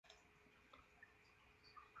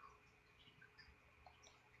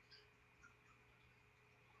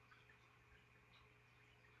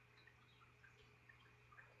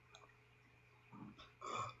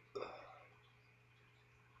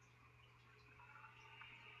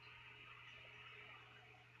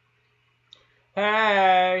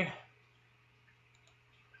Hey,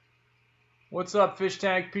 what's up, fish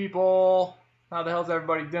tank people? How the hell's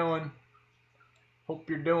everybody doing? Hope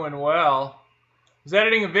you're doing well. I was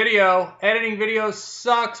editing a video. Editing videos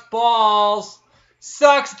sucks balls.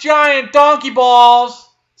 Sucks giant donkey balls.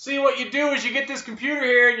 See, what you do is you get this computer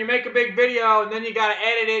here and you make a big video and then you gotta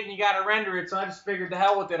edit it and you gotta render it. So I just figured the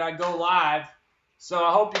hell with it, I'd go live. So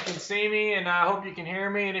I hope you can see me and I hope you can hear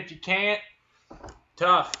me. And if you can't,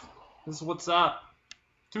 tough. This is what's up.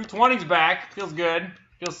 220's back. Feels good.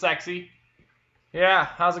 Feels sexy. Yeah,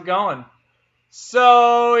 how's it going?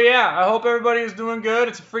 So, yeah, I hope everybody is doing good.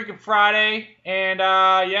 It's a freaking Friday, and,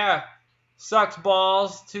 yeah, sucks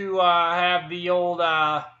balls to have the old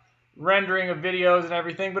rendering of videos and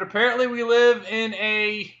everything, but apparently we live in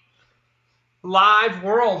a live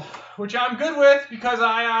world, which I'm good with because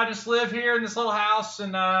I just live here in this little house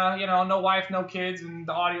and, no wife, no kids, and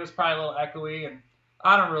the audio is probably a little echoey, and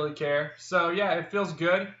I don't really care. So, yeah, it feels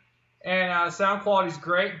good. And sound quality's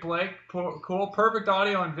great, Blake. Cool, perfect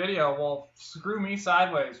audio and video. Well, screw me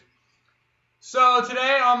sideways. So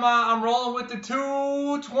today I'm rolling with the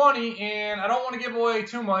 220, and I don't want to give away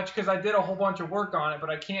too much because I did a whole bunch of work on it, but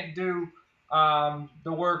I can't do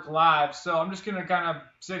the work live. So I'm just gonna kind of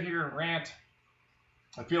sit here and rant.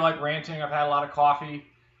 I feel like ranting. I've had a lot of coffee.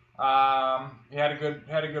 Had a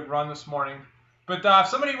good run this morning. But if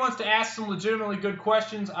somebody wants to ask some legitimately good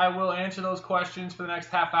questions, I will answer those questions for the next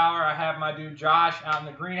half hour. I have my dude Josh out in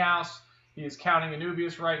the greenhouse. He is counting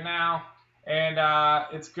Anubias right now, and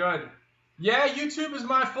it's good. Yeah, YouTube is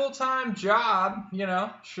my full-time job,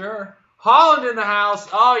 sure. Holland in the house.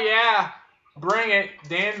 Oh, yeah. Bring it.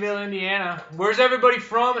 Danville, Indiana. Where's everybody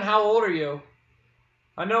from, and how old are you?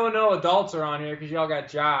 I know no adults are on here because y'all got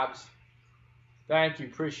jobs. Thank you.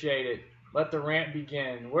 Appreciate it. Let the rant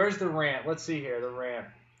begin. Where's the rant? Let's see here, the rant.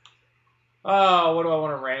 Oh, what do I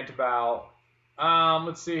want to rant about?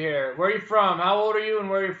 Let's see here. Where are you from? How old are you and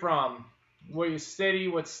where are you from? What city,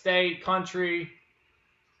 what state, country?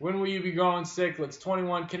 When will you be going cichlids?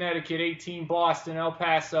 21 Connecticut, 18 Boston, El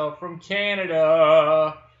Paso. From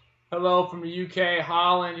Canada. Hello from the UK,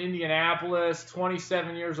 Holland, Indianapolis.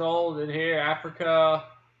 27 years old in here, Africa.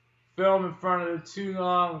 Film in front of the too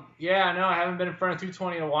long. Yeah, I know. I haven't been in front of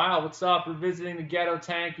 220 in a while. What's up? We're visiting the ghetto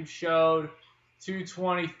tank. You've showed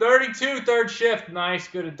 220. 32, third shift. Nice,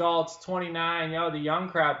 good adults. 29. Yo, the young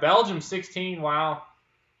crowd. Belgium, 16. Wow.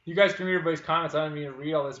 You guys can read everybody's comments. I don't even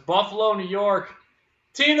read all this. Buffalo, New York.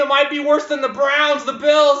 Team that might be worse than the Browns, the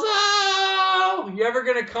Bills. Oh! You ever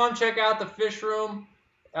going to come check out the fish room?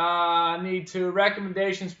 Need to.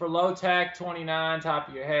 Recommendations for low tech. 29, top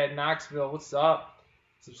of your head. Knoxville, what's up?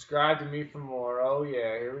 Subscribe to me for more. Oh,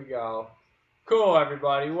 yeah, here we go. Cool,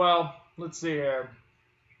 everybody. Well, let's see here.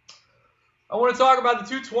 I want to talk about the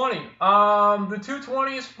 220. The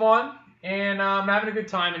 220 is fun, and I'm having a good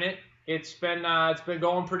time in it. It's been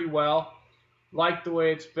going pretty well. Like the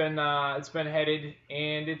way it's been headed,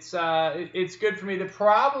 and it's good for me. The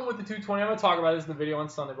problem with the 220, I'm going to talk about this in the video on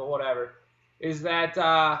Sunday, but whatever, is that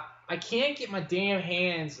I can't get my damn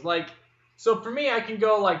hands, so for me, I can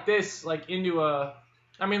go like this, into a...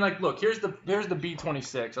 look, here's the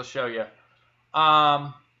B26. I'll show you.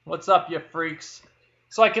 What's up, you freaks?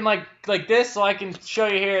 So I can like this. So I can show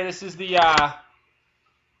you here. This is the.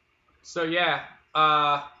 So yeah.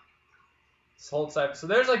 This whole side. So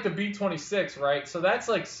there's like the B26, right? So that's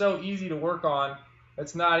like so easy to work on.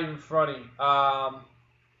 It's not even funny. I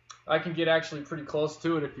can get actually pretty close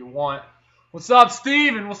to it if you want. What's up,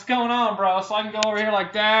 Steven? What's going on, bro? So I can go over here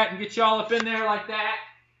like that and get y'all up in there like that.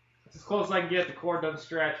 As close as I can get. The cord doesn't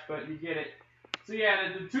stretch, but you get it. So yeah,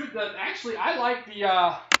 actually I like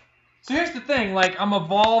the. So here's the thing. I'm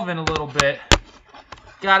evolving a little bit.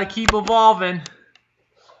 Got to keep evolving.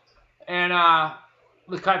 And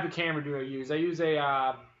what type of camera do I use? I use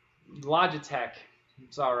a Logitech.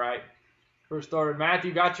 It's all right. First order.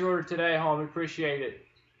 Matthew, got your order today, homie. Appreciate it.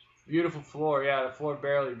 Beautiful floor. Yeah, the floor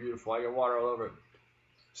barely beautiful. I got water all over it.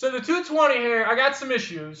 So the 220 here, I got some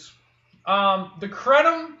issues. The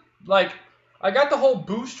Crenum. I got the whole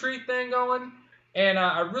boost tree thing going, and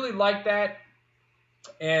I really like that.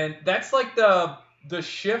 And that's like the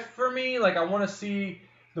shift for me. I want to see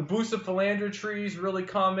the Bucephalandra trees really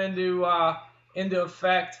come into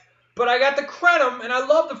effect. But I got the Crenum, and I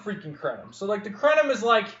love the freaking Crenum. So the Crenum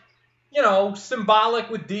is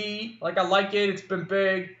symbolic with D. I like it. It's been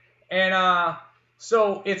big, and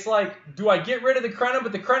so it's do I get rid of the Crenum?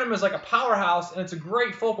 But the Crenum is like a powerhouse, and it's a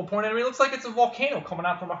great focal point. It looks like it's a volcano coming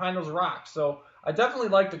out from behind those rocks. So I definitely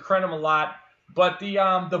like the Crenum a lot. But the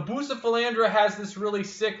Bucephalandra has this really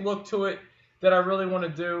sick look to it that I really want to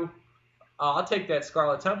do. I'll take that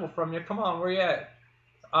Scarlet Temple from you. Come on, where you at?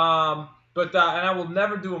 But and I will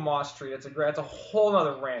never do a moss tree. That's a whole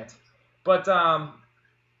other rant. But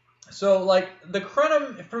so like the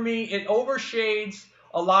Crenum for me, it overshades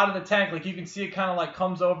a lot of the tank. Like you can see, it kind of like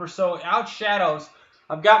comes over. So it outshadows.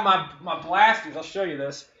 I've got my blasters. I'll show you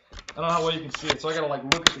this. I don't know how well you can see it, so I gotta like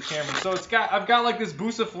look at the camera. So I've got like this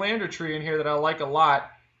Bucephalandra tree in here that I like a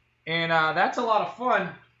lot, and that's a lot of fun,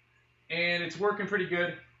 and it's working pretty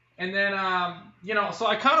good. And then you know, so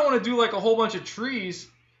I kind of want to do like a whole bunch of trees,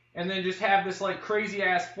 and then just have this like crazy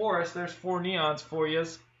ass forest. There's 4 neons for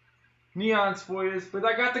yous. But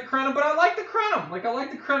I got the Crenum, but I like the Crenum. Like I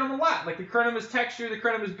like the Crenum a lot. Like the Crenum is texture, the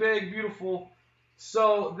Crenum is big, beautiful.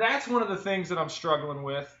 So that's one of the things that I'm struggling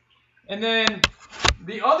with. And then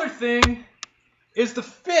the other thing is the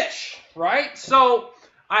fish, right? So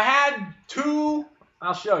I had 2,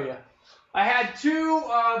 I'll show you. I had 2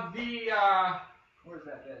 of the, where's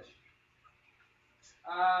that fish?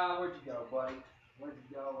 Where'd you go, buddy? Where'd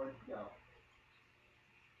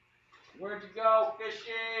you go,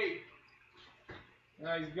 fishy?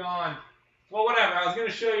 No, he's gone. Well, whatever. I was going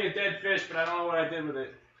to show you a dead fish, but I don't know what I did with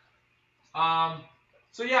it.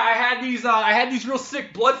 So yeah, I had these real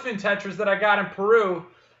sick bloodfin tetras that I got in Peru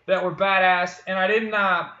that were badass, and I didn't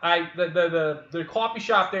the coffee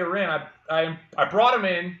shop they were in, I brought them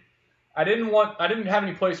in. I didn't have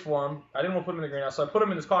any place for them. I didn't want to put them in the greenhouse, so I put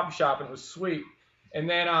them in this coffee shop, and it was sweet. And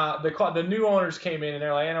then the new owners came in, and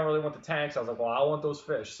they're like, I don't really want the tanks. I was like, well, I want those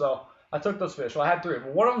fish. So I took those fish. Well, I had 3,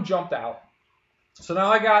 but one of them jumped out. So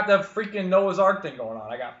now I got the freaking Noah's Ark thing going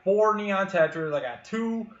on. I got 4 neon tetras. I got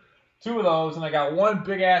two of those, and I got one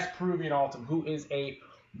big ass Peruvian Altum who is a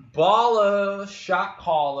baller shot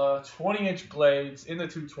caller, 20-inch blades in the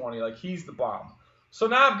 220. Like he's the bomb. So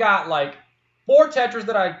now I've got like 4 tetras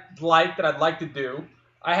that I'd like to do.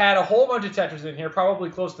 I had a whole bunch of tetras in here, probably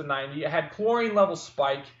close to 90. I had chlorine level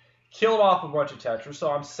spike, killed off a bunch of tetras,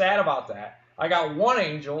 so I'm sad about that. I got 1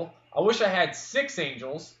 angel. I wish I had 6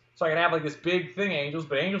 angels, so I could have like this big thing angels,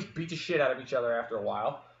 but angels beat the shit out of each other after a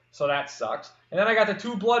while, so that sucks. And then I got the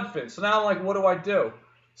 2 bloodfins, so now I'm like, what do I do?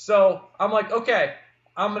 So I'm like, okay,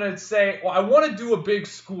 I'm going to say, well, I want to do a big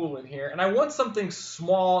school in here, and I want something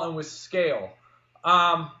small and with scale.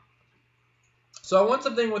 So I want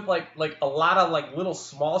something with like a lot of like little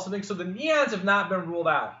small something. So the neons have not been ruled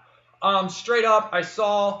out. Straight up,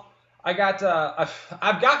 I've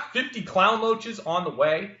got 50 clown loaches on the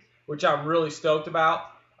way, which I'm really stoked about.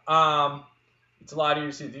 It's a lot easier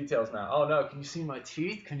to see the details now. Oh no, can you see my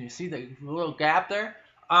teeth? Can you see the little gap there?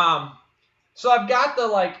 So I've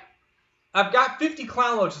got 50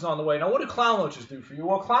 clown loaches on the way. Now what do clown loaches do for you?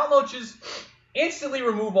 Well, clown loaches instantly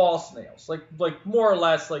remove all snails. Like more or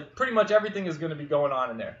less, like pretty much everything is going to be going on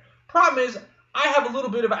in there. Problem is, I have a little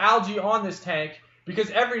bit of algae on this tank because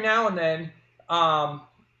every now and then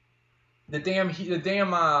the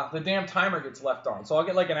damn timer gets left on. So I'll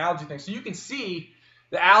get like an algae thing. So you can see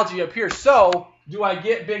the algae up here. So do I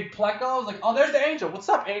get big plecos? Like, oh, there's the angel. What's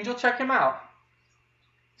up, angel? Check him out.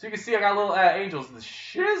 So you can see I got little angels. The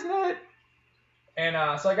shiznit.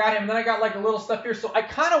 And so I got him. And then I got like a little stuff here. So I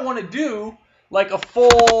kind of want to do like a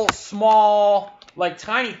full, small, like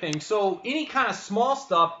tiny thing. So any kind of small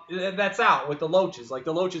stuff, that's out with the loaches. Like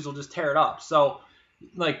the loaches will just tear it up. So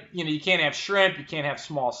like, you know, you can't have shrimp. You can't have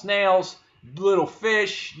small snails, little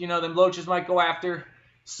fish, you know, them loaches might go after.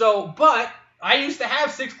 So, but I used to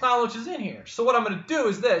have 6 clown loaches in here. So what I'm going to do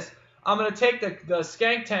is this. I'm going to take the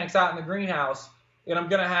skank tanks out in the greenhouse, and I'm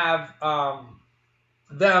going to have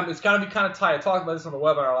them. It's going to be kind of tight. I talked about this on the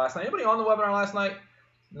webinar last night. Anybody on the webinar last night?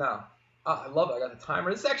 No. I love it. I got the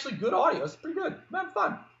timer. This is actually good audio. It's pretty good. I'm having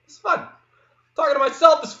fun. It's fun. Talking to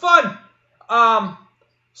myself is fun.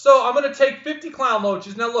 So I'm gonna take 50 clown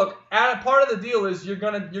loaches. Now look, part of the deal is you're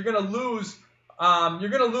gonna lose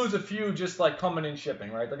a few just like coming in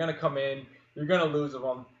shipping, right? They're gonna come in. You're gonna lose of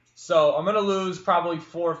them. So I'm gonna lose probably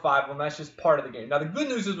 4 or 5 of them. That's just part of the game. Now the good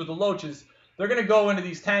news is with the loaches, they're gonna go into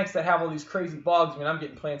these tanks that have all these crazy bugs. I mean, I'm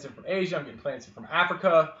getting plants in from Asia. I'm getting plants in from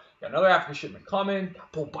Africa. Got another African shipment coming.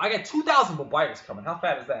 I got 2,000 bobitas coming. How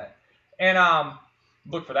fat is that? And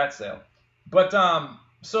look for that sale. But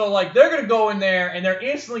so like they're gonna go in there and they're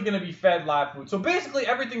instantly gonna be fed live food. So basically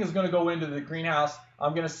everything is gonna go into the greenhouse.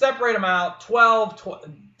 I'm gonna separate them out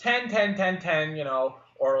 10, 10, you know,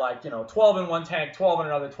 or like, you know, 12 in one tank, 12 in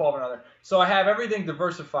another, 12 in another. So I have everything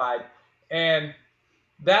diversified, and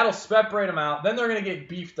that'll separate them out. Then they're gonna get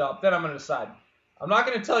beefed up. Then I'm gonna decide. I'm not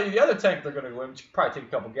going to tell you the other tank they're going to go in, but you can probably take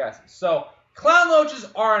a couple guesses. So clown loaches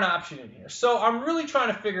are an option in here. So I'm really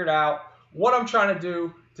trying to figure it out what I'm trying to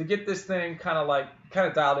do to get this thing kind of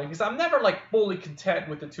dialed in, because I'm never like fully content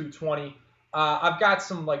with the 220. I've got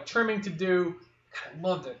some like trimming to do, I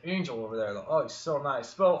love that angel over there though. Oh, he's so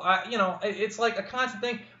nice. So you know, it's like a constant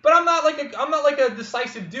thing. But I'm not like a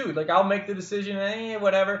decisive dude. Like I'll make the decision,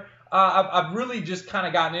 whatever. I've really just kind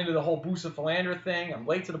of gotten into the whole Bucephalandra thing. I'm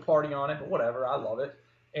late to the party on it, but whatever. I love it,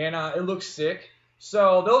 and it looks sick.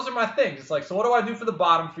 So those are my things. It's like, so what do I do for the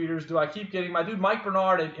bottom feeders? Do I keep getting my dude Mike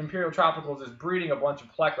Bernard at Imperial Tropicals is breeding a bunch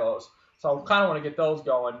of plecos, so I kind of want to get those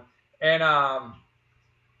going, and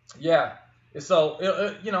yeah.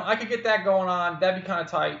 So, you know, I could get that going on. That'd be kind of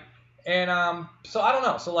tight. And so I don't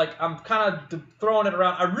know. So, like, I'm kind of throwing it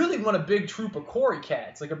around. I really want a big troop of Cory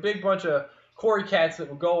cats, like a big bunch of Cory cats that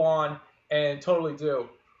will go on and totally do.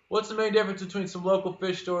 What's the main difference between some local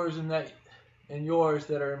fish stores and yours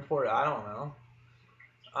that are imported? I don't know.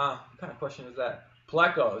 What kind of question is that?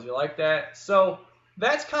 Plecos, you like that? So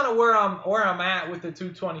that's kind of where I'm at with the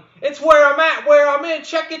 220. It's where I'm at, where I'm in.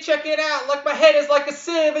 Check it out. Like my head is like a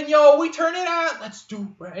sieve, and yo, we turn it out. Let's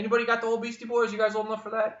do. Anybody got the old Beastie Boys? You guys old enough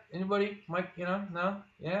for that? Anybody? Mike? You know? No?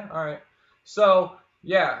 Yeah. All right. So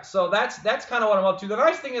yeah. So that's kind of what I'm up to. The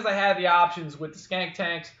nice thing is I have the options with the skank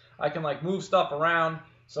tanks. I can like move stuff around.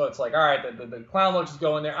 So it's like, all right, the clown loaches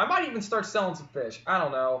go in there. I might even start selling some fish. I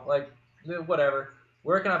don't know. Like whatever.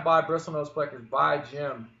 Where can I buy bristlenose pleckers? Buy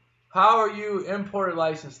Jim. How are you imported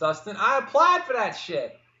license, Dustin? I applied for that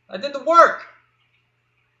shit. I did the work.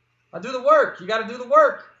 I do the work. You got to do the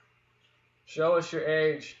work. Show us your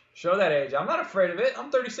age. Show that age. I'm not afraid of it. I'm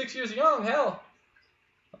 36 years young. Hell,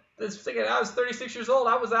 I was 36 years old.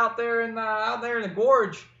 I was out there in the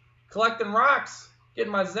gorge collecting rocks,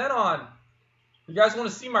 getting my Zen on. You guys want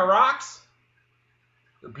to see my rocks?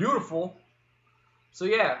 They're beautiful. So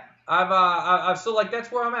yeah. I've so like that's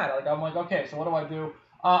where I'm at. Like I'm like, okay, so what do I do?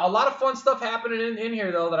 A lot of fun stuff happening in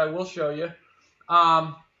here though that I will show you.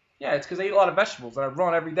 Yeah, it's because I eat a lot of vegetables and I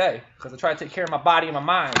run every day because I try to take care of my body and my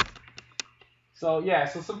mind. So yeah,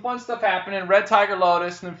 so some fun stuff happening. Red Tiger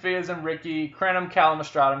Lotus, Nymphaeas and Ricky, Crenum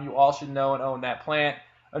calamastratum. You all should know and own that plant.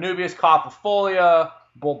 Anubias caupifolia,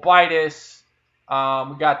 Bulbitis.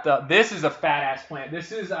 We got this is a fat ass plant.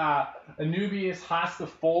 This is Anubias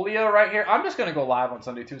hostifolia right here. I'm just gonna go live on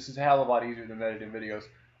Sunday too. This is a hell of a lot easier than editing videos.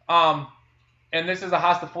 And this is a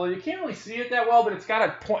hostifolia. You can't really see it that well, but it's got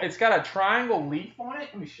a triangle leaf on it.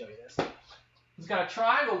 Let me show you this. It's got a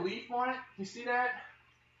triangle leaf on it. You see that?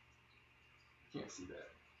 Can't see that.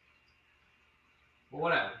 But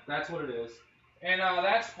whatever. That's what it is. And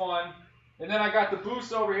that's fun. And then I got the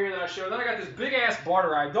boost over here that I showed. Then I got this big ass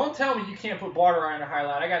barterite. Don't tell me you can't put barterite in a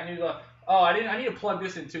highlight. I got new. I need to plug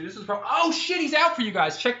this in too. This is from. Oh shit, he's out for you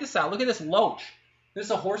guys. Check this out. Look at this loach. This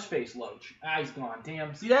is a horseface loach. Ah, he's gone.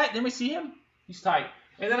 Damn. See that? Didn't we see him? He's tight.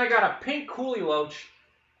 And then I got a pink coolie loach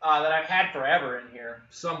that I've had forever in here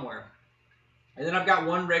somewhere. And then I've got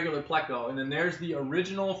one regular pleco. And then there's the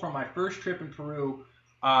original from my first trip in Peru,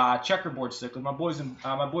 checkerboard cichlid. My boys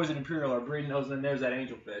in Imperial are breeding those. And then there's that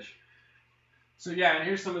angelfish. So yeah, and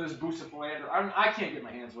here's some of this Bucephalandra. I can't get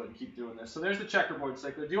my hands wet and keep doing this. So there's the checkerboard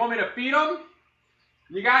cichlid. Do you want me to feed them?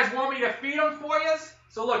 You guys want me to feed them for you?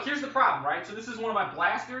 So look, here's the problem, right? So this is one of my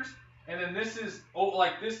blasters, and then this is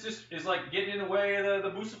this just is like getting in the way of the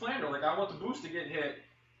Bucephalandra. Like I want the boost to get hit,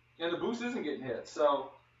 and the boost isn't getting hit. So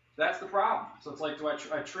that's the problem. So it's like, do I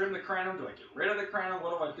trim the crenum? Do I get rid of the crenum?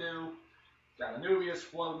 What do I do? Got Anubias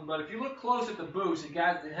floating, but if you look close at the boost, it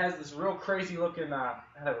has this real crazy looking. That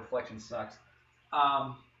reflection sucks.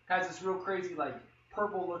 Has this real crazy like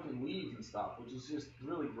purple looking leaves and stuff, which is just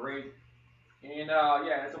really great. And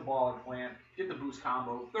yeah, it's a baller plant. Get the boost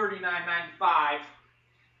combo, $39.95,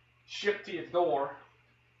 shipped to your door.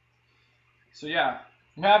 So yeah,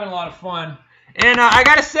 I'm having a lot of fun. And I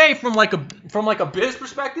gotta say, from like a biz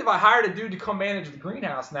perspective, I hired a dude to come manage the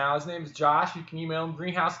greenhouse now. His name is Josh. You can email him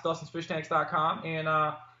greenhouse@Dustin'sFishTanks.com,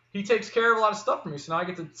 and he takes care of a lot of stuff for me. So now I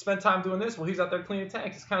get to spend time doing this while he's out there cleaning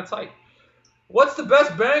tanks. It's kind of tight. What's the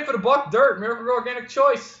best bang for the buck? Dirt. Miracle Grow Organic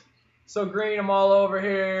Choice. So green, I'm all over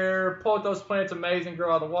here. Pull out those plants, amazing.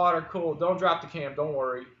 Grow out of the water, cool. Don't drop the cam, don't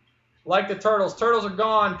worry. Like the turtles. Turtles are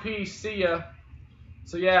gone. Peace. See ya.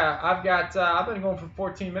 So yeah, I've been going for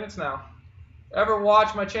 14 minutes now. Ever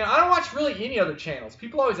watch my channel? I don't watch really any other channels.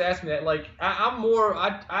 People always ask me that. Like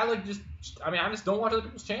I just don't watch other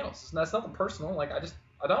people's channels. That's nothing personal. Like I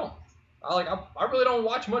don't. I really don't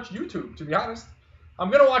watch much YouTube, to be honest. I'm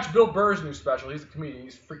gonna watch Bill Burr's new special. He's a comedian.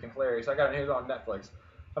 He's freaking hilarious. I got his on Netflix.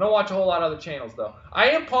 I don't watch a whole lot of other channels though. I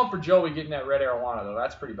am pumped for Joey getting that red arowana though.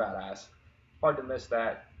 That's pretty badass. Hard to miss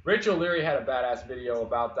that. Rachel Leary had a badass video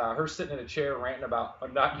about her sitting in a chair ranting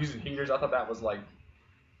about not using heaters. I thought that was like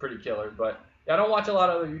pretty killer. But yeah, I don't watch a lot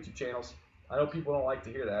of other YouTube channels. I know people don't like to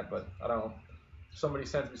hear that, but I don't know. Somebody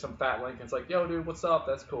sends me some fat link and it's like, yo dude, what's up?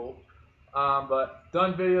 That's cool. But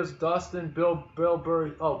done videos, Dustin, Bill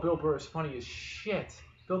Burr. Oh, Bill Burr is funny as shit.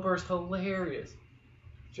 Bill Burr's hilarious.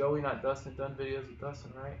 Joey, not Dustin, done videos with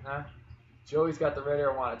Dustin, right? Huh? Joey's got the red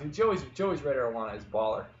arowana. Dude, Joey's red arowana is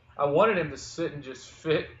baller. I wanted him to sit and just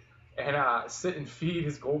fit and sit and feed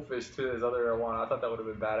his goldfish to his other arowana. I thought that would have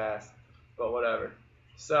been badass. But whatever.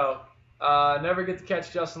 So, never get to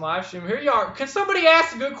catch Justin live stream. Here you are. Can somebody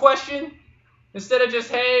ask a good question? Instead of just,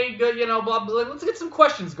 hey, good, you know, blah, blah. Let's get some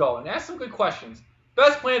questions going. Ask some good questions.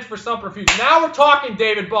 Best plans for sump refugium. Now we're talking,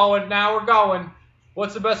 David Bowen. Now we're going.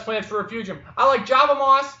 What's the best plans for refugium? I like Java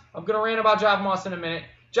Moss. I'm going to rant about Java Moss in a minute.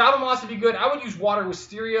 Java Moss would be good. I would use water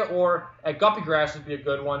wisteria or at Guppy Grass would be a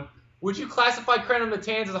good one. Would you classify Crenum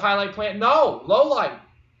latans as a highlight plant? No. Low light.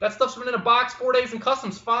 That stuff's been in a box 4 days in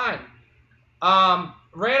customs. Fine.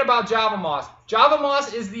 Rant about Java Moss. Java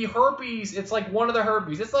Moss is the herpes. It's like one of the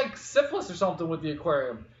herpes. It's like syphilis or something with the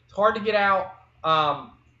aquarium. It's hard to get out.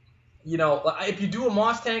 You know, if you do a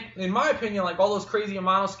moss tank, in my opinion, like all those crazy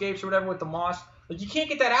monoscapes or whatever with the moss, like you can't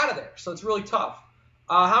get that out of there. So it's really tough.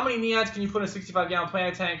 How many neons can you put in a 65-gallon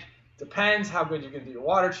plant tank? Depends how good you're going to do your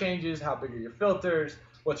water changes, how big are your filters,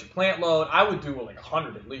 what's your plant load. I would do like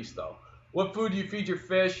 100 at least, though. What food do you feed your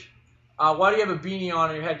fish? Why do you have a beanie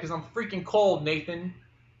on your head? Because I'm freaking cold, Nathan.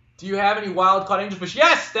 Do you have any wild-caught angelfish?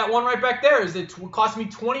 Yes, that one right back there is it cost me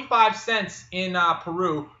 25 cents in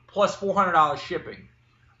Peru plus $400 shipping.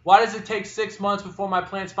 Why does it take 6 months before my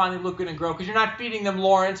plants finally look good and grow? Because you're not feeding them,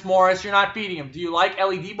 Morris. You're not feeding them. Do you like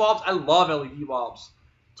LED bulbs? I love LED bulbs.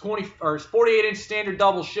 48-inch standard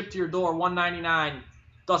double shipped to your door, $199.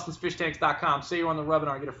 DustinsFishTanks.com. Say you're on the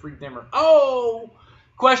webinar, get a free dimmer. Oh!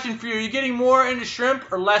 Question for you. Are you getting more into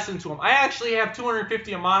shrimp or less into them? I actually have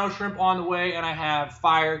 250 Amano shrimp on the way, and I have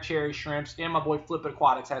Fire Cherry shrimps, and my boy Flip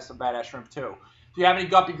Aquatics has some badass shrimp too. Do you have any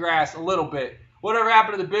guppy grass? A little bit. Whatever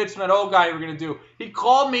happened to the bids from that old guy you were going to do? He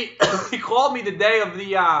called me he called me the day of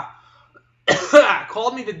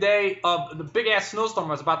the big-ass snowstorm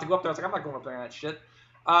I was about to go up there. I was like, I'm not going up there on that shit.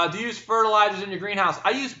 Do you use fertilizers in your greenhouse?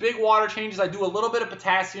 I use big water changes. I do a little bit of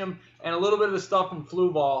potassium and a little bit of the stuff from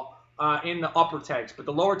Fluval in the upper tanks. But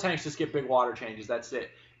the lower tanks just get big water changes. That's it.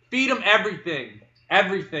 Feed them everything.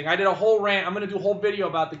 Everything. I did a whole rant. I'm going to do a whole video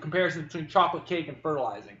about the comparison between chocolate cake and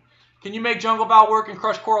fertilizing. Can you make jungle bow work and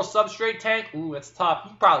crush coral substrate tank? Ooh, it's tough.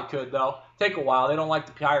 You probably could, though. Take a while. They don't like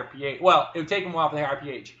the higher pH. Well, it would take them a while for the higher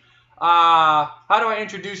pH. How do I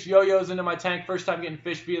introduce yo-yos into my tank? First time getting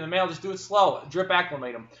fish via the mail, just do it slow. Drip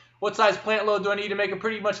acclimate them. What size plant load do I need to make a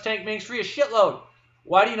pretty much tank mange-free? A shitload.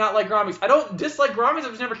 Why do you not like gouramis? I don't dislike gouramis. I've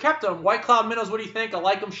just never kept them. White cloud minnows, what do you think? I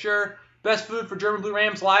like them, sure. Best food for German blue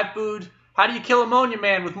rams, live food. How do you kill ammonia,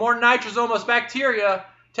 man? With more nitrosomas bacteria.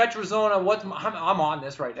 Tetrazona, I'm on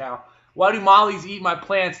this right now. Why do mollies eat my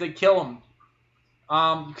plants? They kill them.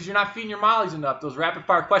 Because you're not feeding your mollies enough. Those rapid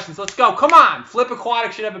fire questions. Let's go. Come on. Flip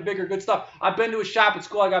Aquatic should have a bigger good stuff. I've been to a shop at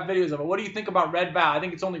school. I got videos of it. What do you think about Red Val? I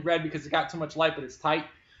think it's only red because it got too much light, but it's tight.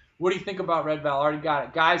 What do you think about Red Val? Already got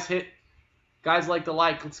it. Guys like to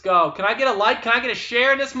like. Let's go. Can I get a like? Can I get a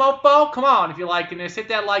share in this mofo? Come on if you're liking this. Hit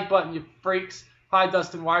that like button, you freaks. Hi,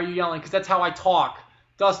 Dustin. Why are you yelling? Because that's how I talk.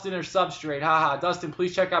 Dustin or Substrate. Haha. Dustin,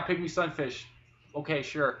 please check out Pygmy Sunfish. Okay,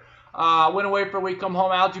 sure. Went away for a week, come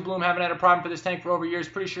home, algae bloom, haven't had a problem for this tank for over years.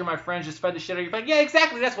 Pretty sure my friends just fed the shit out of your tank. Yeah,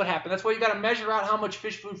 exactly, that's what happened. That's why you got to measure out how much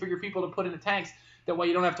fish food for your people to put in the tanks. That way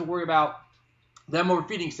you don't have to worry about them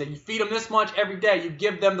overfeeding. So you feed them this much every day. You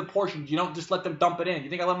give them the portions. You don't just let them dump it in. You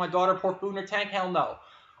think I let my daughter pour food in her tank? Hell no.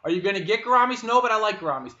 Are you going to get gouramis? No, but I like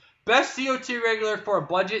gouramis. Best CO2 regulator for a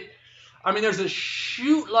budget? I mean, there's a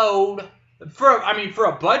shoot load. For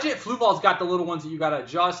a budget, Fluval's got the little ones that you got to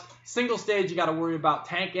adjust. Single stage, you got to worry about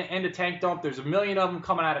tank end to tank dump. There's a million of them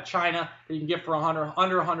coming out of China that you can get for under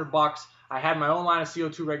 $100. I had my own line of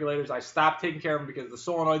CO2 regulators. I stopped taking care of them because the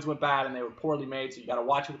solenoids went bad and they were poorly made. So you got to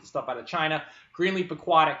watch it with the stuff out of China. Greenleaf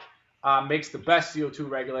Aquatic makes the best CO2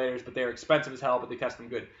 regulators, but they're expensive as hell, but they test them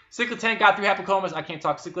good. Cichlid tank got 3 haplochromos. I can't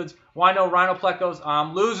talk cichlids. Why no rhinoplecos?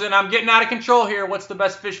 I'm losing. I'm getting out of control here. What's the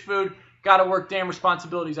best fish food? Gotta work damn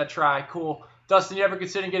responsibilities. I try. Cool. Dustin, you ever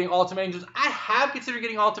consider getting Ultim Angels? I have considered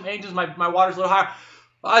getting Ultim Angels. My water's a little higher.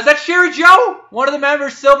 Is that Sherry Joe? One of the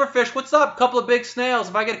members, Silverfish. What's up? Couple of big snails.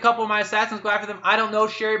 If I get a couple of my assassins, go after them. I don't know,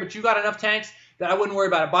 Sherry, but you got enough tanks that I wouldn't worry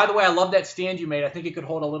about it. By the way, I love that stand you made. I think it could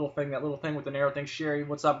hold a little thing, that little thing with the narrow thing. Sherry,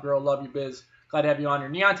 what's up, girl? Love you, biz. Glad to have you on here.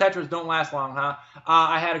 Neon Tetras don't last long, huh?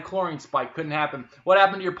 I had a chlorine spike. Couldn't happen. What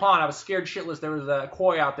happened to your pond? I was scared shitless. There was a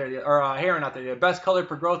koi out there, or a heron out there. The best color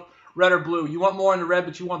for growth. Red or blue. You want more in the red,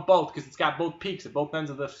 but you want both because it's got both peaks at both ends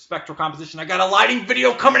of the spectral composition. I got a lighting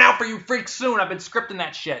video coming out for you freaks soon. I've been scripting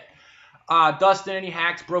that shit. Dustin, any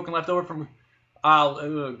hacks broken left over from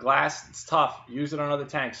Glass, it's tough. Use it on other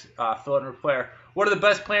tanks. Fill it and repair. What are the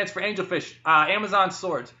best plants for angelfish? Amazon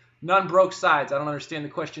swords. None broke sides. I don't understand the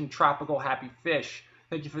question. Tropical happy fish.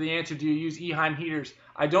 Thank you for the answer. Do you use Eheim heaters?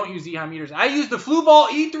 I don't use Eheim heaters. I use the Fluval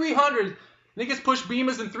E300. Niggas push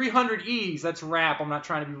Beamas and 300Es. That's rap. I'm not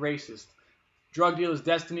trying to be racist. Drug dealer's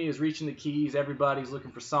destiny is reaching the keys. Everybody's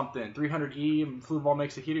looking for something. 300E and Fluval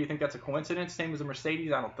makes a heater. You think that's a coincidence? Same as a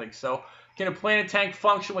Mercedes? I don't think so. Can a planted tank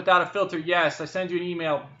function without a filter? Yes. I send you an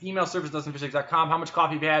email. Email service DustinFishTanks.com. How much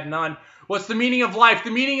coffee have you had? None. What's the meaning of life?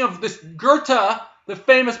 The meaning of this Goethe, the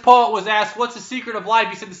famous poet, was asked, what's the secret of life?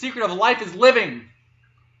 He said, the secret of life is living.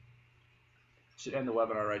 Should end the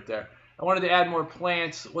webinar right there. I wanted to add more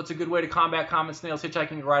plants. What's a good way to combat common snails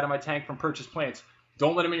hitchhiking a ride on my tank from purchased plants?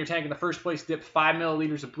 Don't let them in your tank in the first place. Dip 5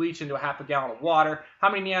 milliliters of bleach into a half a gallon of water. How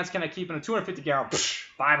many neons can I keep in a 250 gallon?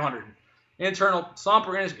 500. Internal sump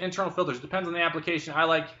or internal filters depends on the application.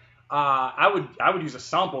 I would use a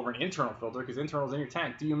sump over an internal filter because internal's in your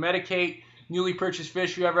tank. Do you medicate newly purchased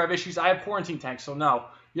fish? You ever have issues? I have quarantine tanks, so no.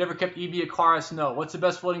 You ever kept Eviacaris? No. What's the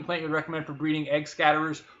best floating plant you would recommend for breeding egg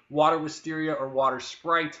scatterers, water wisteria, or water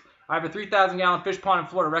sprite? I have a 3,000 gallon fish pond in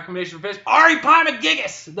Florida. Recommendation for fish?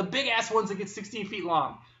 Areopomagigas, the big ass ones that get 16 feet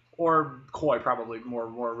long. Or koi, probably more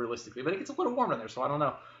realistically. But it gets a little warm in there, so I don't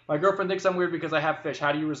know. My girlfriend thinks I'm weird because I have fish.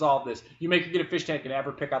 How do you resolve this? You make her get a fish tank and have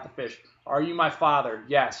her pick out the fish. Are you my father?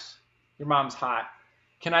 Yes. Your mom's hot.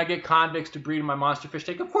 Can I get convicts to breed in my monster fish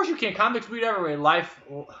tank? Of course you can. Convicts breed everywhere.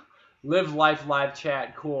 Live life, live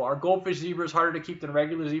chat. Cool. Are goldfish zebras harder to keep than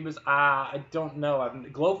regular zebras? I don't know.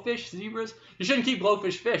 Glowfish zebras? You shouldn't keep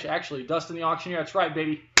glowfish fish, actually. Dustin the auctioneer. That's right,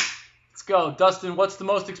 baby. Let's go. Dustin, what's the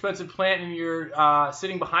most expensive plant in your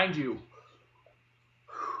sitting behind you?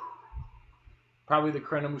 Probably the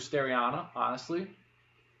Crenamusteriana, honestly.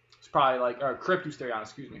 It's probably like, or Cryptusteriana,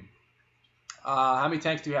 excuse me. How many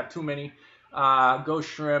tanks do you have? Too many. Go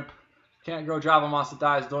shrimp. Can't grow Java monster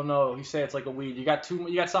dies. Don't know. You say it's like a weed. You got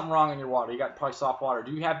something wrong in your water. You got probably soft water.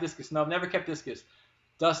 Do you have discus? No, I've never kept discus.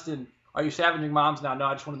 Dustin, are you savaging moms now? No,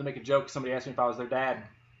 I just wanted to make a joke. Somebody asked me if I was their dad.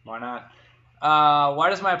 Why not?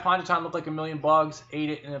 Why does my Aponjaton look like a million bugs?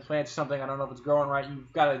 Ate it and it plants something. I don't know if it's growing right.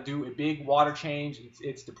 You've got to do a big water change.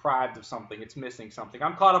 It's deprived of something. It's missing something.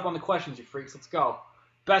 I'm caught up on the questions, you freaks. Let's go.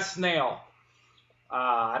 Best snail.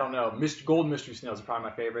 I don't know. Golden mystery snails are probably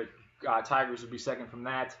my favorite. Tigers would be second from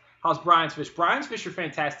that. How's Brian's fish? Brian's fish are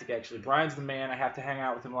fantastic, actually. Brian's the man. I have to hang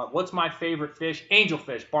out with him a lot. What's my favorite fish?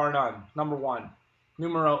 Angelfish, bar none. Number one.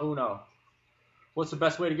 Numero uno. What's the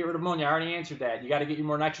best way to get rid of ammonia? I already answered that. You got to get your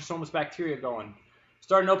more nitrosomal bacteria going.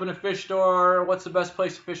 Start and open a fish store. What's the best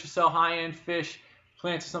place to fish to sell high-end fish?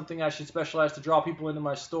 Plants is something I should specialize to draw people into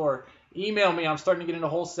my store. Email me. I'm starting to get into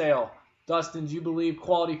wholesale. Dustin, do you believe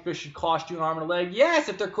quality fish should cost you an arm and a leg? Yes,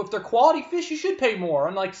 if they're quality fish, you should pay more.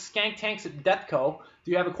 Unlike skank tanks at Deathco. Do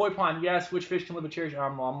you have a koi pond? Yes. Which fish can live with cherries?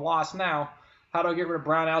 I'm lost now. How do I get rid of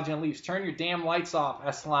brown algae and leaves? Turn your damn lights off.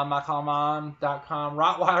 Esalamakhalman.com.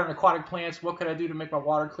 Rottweiler and aquatic plants. What could I do to make my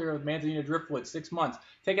water clear with Manzanita driftwood? 6 months.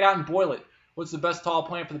 Take it out and boil it. What's the best tall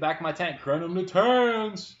plant for the back of my tank? Crenum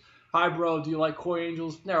natans. Hi, bro. Do you like koi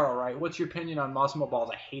angels? They're all right. What's your opinion on Mossimo balls?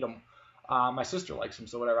 I hate them. My sister likes them,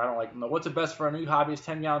 so whatever. I don't like them, though. What's the best for a new hobbyist?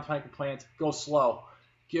 10-gallon tank of plants. Go slow.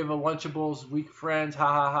 Give a Lunchables. Weak friends. Ha,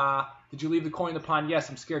 ha, ha. Did you leave the koi in the pond? Yes,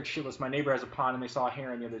 I'm scared shitless. My neighbor has a pond, and they saw a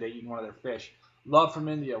heron the other day eating one of their fish. Love from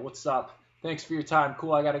India. What's up? Thanks for your time.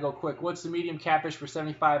 Cool, I got to go quick. What's the medium catfish for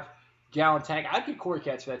 75-gallon tank? I'd get koi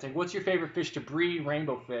cats for that tank. What's your favorite fish to breed?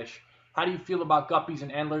 Rainbow fish. How do you feel about guppies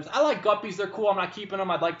and endlers? I like guppies. They're cool. I'm not keeping them.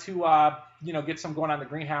 I'd like to, get some going on in the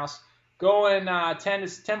greenhouse. Going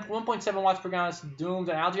 1.7 watts per gallon. Doomed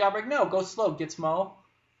an algae outbreak? No, go slow. Gizmo.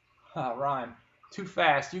 Rhyme. Too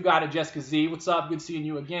fast. You got it, Jessica Z. What's up? Good seeing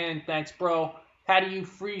you again. Thanks, bro. How do you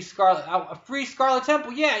free Scarlet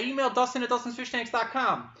Temple? Yeah, email Dustin at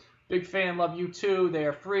DustinFishTanks.com. Big fan. Love you too. They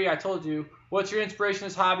are free. I told you. What's your inspiration,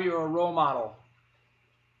 this hobby, or a role model?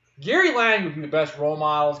 Gary Lang would be the best role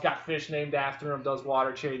model. He's got fish named after him. Does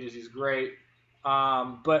water changes. He's great.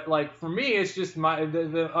 But like for me, it's just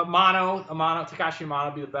Takashi Amano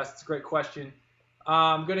would be the best. It's a great question.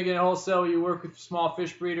 I'm gonna get a wholesale. You work with small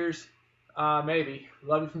fish breeders. Maybe.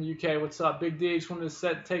 Love you from the UK. What's up? Big D. Just wanted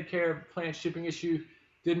to take care of plant shipping issue.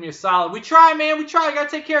 Did me a solid. We try, man. We try. I gotta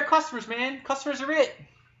take care of customers, man. Customers are it.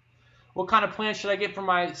 What kind of plants should I get for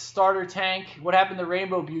my starter tank? What happened to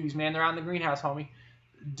Rainbow Beauties, man? They're out in the greenhouse, homie.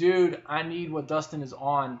 Dude, I need what Dustin is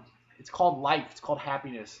on. It's called life. It's called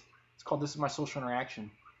happiness. It's called This Is My Social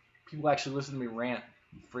Interaction. People actually listen to me rant.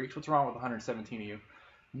 You freaks. What's wrong with 117 of you?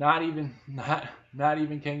 Not even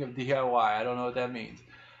king of DIY. I don't know what that means.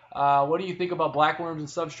 What do you think about blackworms and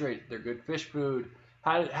substrate? They're good fish food.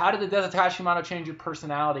 How did the death of Takashi change your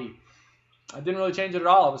personality? I didn't really change it at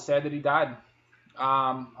all. I was sad that he died.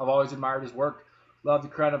 I've always admired his work. Love the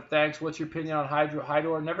credit. Thanks. What's your opinion on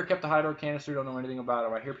Hydor? Never kept a Hydor canister. Don't know anything about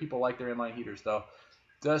him. I hear people like their inline heaters, though.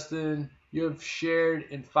 Dustin, you have shared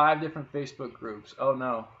in 5 different Facebook groups. Oh,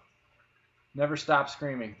 no. Never stop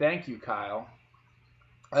screaming. Thank you, Kyle.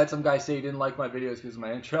 I had some guy say he didn't like my videos because of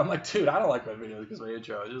my intro. I'm like, dude, I don't like my videos because of my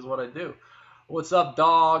intro. It's just what I do. What's up,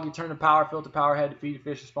 dog? You turn the power filter power head to feed a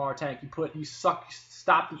fish a smaller tank. You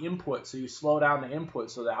stop the input, so you slow down the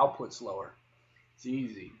input so the output's slower. It's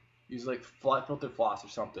easy. Use like filtered floss or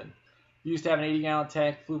something. You used to have an 80-gallon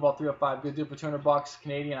tank, Flue Ball 305, good deal for $200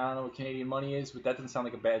 Canadian. I don't know what Canadian money is, but that doesn't sound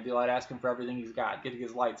like a bad deal. I'd ask him for everything he's got. Get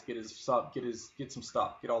his lights, get his sub, get some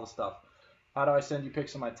stuff, get all the stuff. How do I send you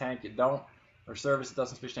pics of my tank? You don't. Or service at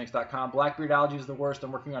DustinFishTanks.com. Blackbeard algae is the worst.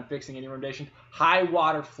 I'm working on fixing any inundation. High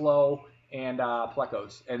water flow and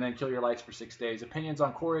plecos, and then kill your lights for 6 days. Opinions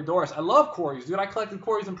on Coreodoris. I love Coreys, dude. I collected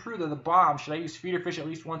Coreys in Peru. They're the bomb. Should I use feeder fish at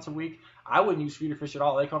least once a week? I wouldn't use feeder fish at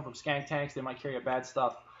all. They come from skank tanks. They might carry a bad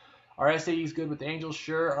stuff. Are SAEs good with the Angels?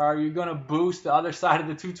 Sure. Are you going to boost the other side of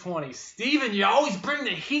the 220? Steven, you always bring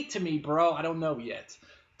the heat to me, bro. I don't know yet.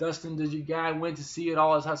 Dustin, does your guy went to see it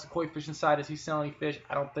all? Has the koi fish inside? Is he selling fish?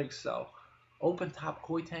 I don't think so. Open top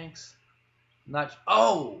koi tanks? Not.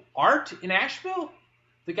 Oh, Art in Asheville?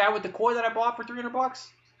 The guy with the koi that I bought for $300?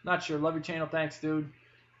 Not sure. Love your channel. Thanks, dude.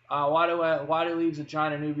 Why do leaves of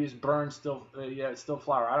Giant Anubias burn still? Yeah, it's still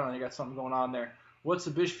flower. I don't know. You got something going on there. What's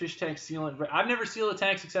the Bish fish tank sealant? I've never sealed a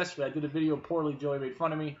tank successfully. I did a video poorly. Joey made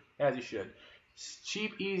fun of me, as he should.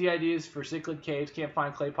 Cheap, easy ideas for cichlid caves. Can't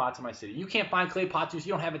find clay pots in my city. You can't find clay pots because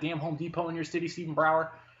you don't have a damn Home Depot in your city, Stephen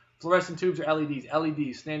Brower. Fluorescent tubes or LEDs?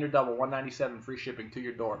 LEDs. Standard double. $197. Free shipping to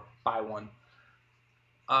your door. Buy one.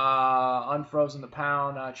 Unfrozen the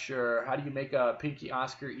pound, not sure. How do you make a Pinky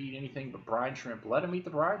Oscar eat anything but brine shrimp? Let him eat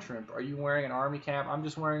the brine shrimp. Are you wearing an army cap? I'm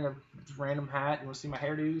just wearing a random hat. You want to see my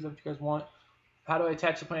hairdo? Is that what you guys want? How do I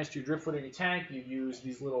attach the plants to your driftwood in your tank? You use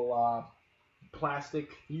these little plastic.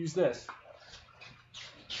 Use this.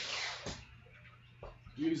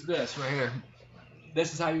 Use this right here.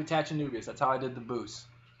 This is how you attach Anubias. That's how I did the boost.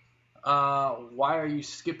 Why are you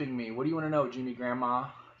skipping me? What do you want to know, Jimmy Grandpa?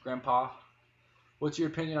 What's your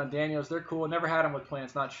opinion on Daniels? They're cool. Never had them with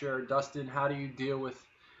plants. Not sure. Dustin, how do you deal with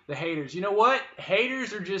the haters? You know what?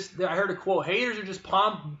 Haters are just, I heard a quote, haters are just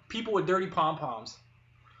people with dirty pom-poms.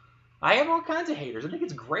 I have all kinds of haters. I think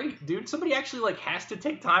it's great, dude. Somebody actually like has to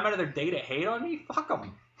take time out of their day to hate on me. Fuck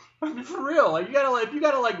them. I mean, for real. Like you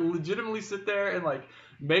gotta legitimately sit there and like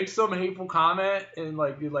make some hateful comment and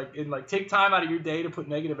like take time out of your day to put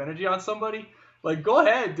negative energy on somebody. Like, go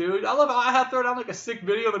ahead, dude. I love how I have to throw down like a sick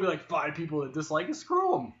video. There'll be like 5 people that dislike it.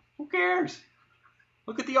 Screw them. Who cares?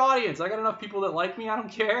 Look at the audience. I got enough people that like me. I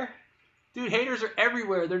don't care. Dude, haters are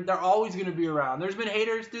everywhere. They're always going to be around. There's been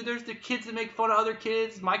haters, dude. There's the kids that make fun of other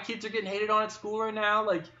kids. My kids are getting hated on at school right now.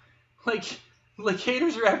 Like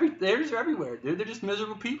haters are everywhere, dude. They're just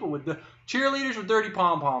miserable people with the cheerleaders with dirty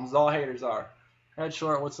pom-poms. All haters are. Head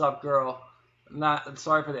short, what's up, girl?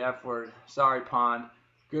 Sorry for the F word. Sorry, Pond.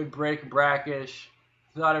 Good break, brackish.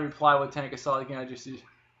 Thought I'd reply with tank. I saw it again. I just used.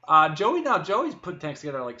 Joey's put tanks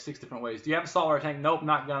together like 6 different ways. Do you have a saltwater tank? Nope,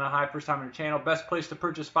 not gonna. Hi, first time on your channel. Best place to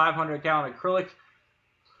purchase 500-gallon acrylic.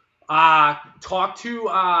 Talk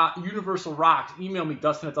to Universal Rocks. Email me,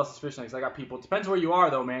 Dustin at Dustin's Fish Tanks. I got people. It depends where you are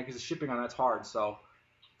though, man, because the shipping on that's hard. So,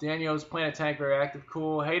 Daniel's Planet Tank, very active,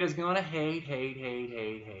 cool. Haters gonna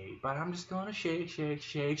hate. But I'm just gonna shake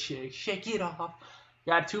it off.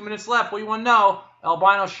 Got 2 minutes left. What do you want to know?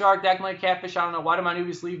 Albino shark, acting like catfish. I don't know. Why do my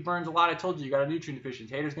Anubias leaf burns a lot? I told you, you got a nutrient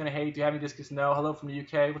deficiency. Haters gonna hate. Do you have any discus? No. Hello from the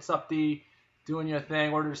UK. What's up, D? Doing your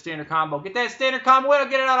thing. Order the standard combo. Get that standard combo. I'll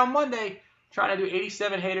get it out on Monday. Trying to do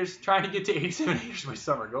 87 haters. Trying to get to 87 haters by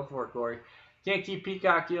summer. Go for it, Corey. Can't keep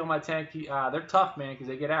peacock eel in my tank. They're tough, man, because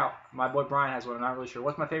they get out. My boy Brian has one. I'm not really sure.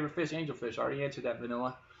 What's my favorite fish? Angelfish. Already answered that,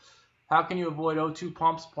 Vanilla. How can you avoid O2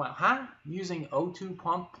 pumps plant? Huh? Using O2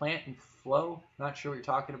 pump plant and flow? Not sure what you're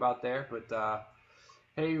talking about there, but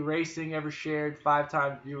hey, racing ever shared 5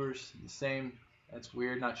 times viewers the same. That's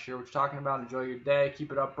weird. Not sure what you're talking about. Enjoy your day.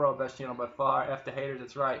 Keep it up, bro. Best channel by far. F the haters.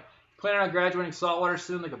 That's right. Planning on graduating saltwater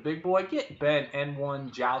soon like a big boy? Get Ben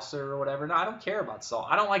N1 Jouser or whatever. No, I don't care about salt.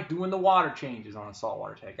 I don't like doing the water changes on a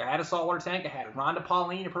saltwater tank. I had a saltwater tank. I had a Rhonda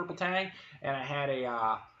Pauline, a purple tank, and I had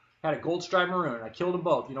a gold stripe maroon. I killed them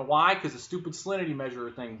both. You know why? Because the stupid salinity measurer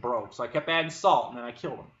thing broke. So I kept adding salt, and then I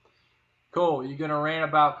killed them. Cool. You going to rant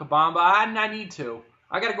about Kabamba? I need to.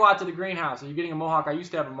 I got to go out to the greenhouse. Are you getting a mohawk? I used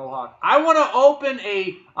to have a mohawk. I want to open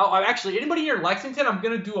a... Oh, actually, anybody here in Lexington? I'm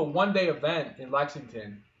going to do a one-day event in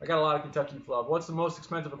Lexington. I got a lot of Kentucky love. What's the most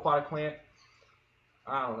expensive aquatic plant?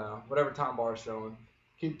 I don't know. Whatever time bar is showing.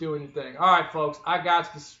 Keep doing your thing. All right, folks. I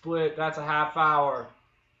got to split. That's a half hour.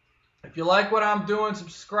 If you like what I'm doing,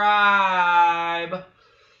 subscribe.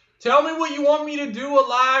 Tell me what you want me to do a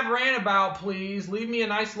live rant about, please. Leave me a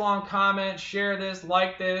nice long comment. Share this.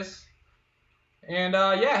 Like this. And,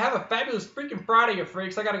 yeah, have a fabulous freaking Friday, you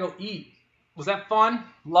freaks. I got to go eat. Was that fun?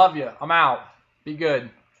 Love you. I'm out. Be good.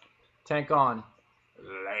 Tank on.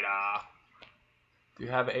 Later. Do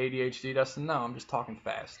you have ADHD, Dustin? No, I'm just talking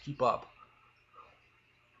fast. Keep up.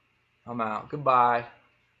 I'm out. Goodbye.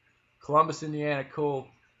 Columbus, Indiana. Cool.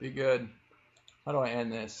 Be good. How do I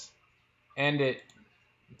end this? End it.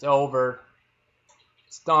 It's over.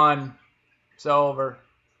 It's done. It's over.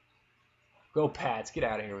 Go Pats. Get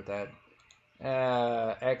out of here with that.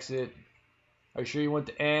 Exit. Are you sure you want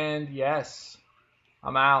to end? Yes.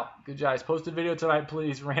 I'm out. Good guys. Post a video tonight,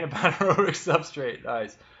 please. Rant about aerobic substrate.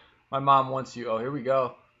 Nice. My mom wants you. Oh, here we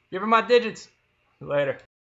go. Give her my digits. Later.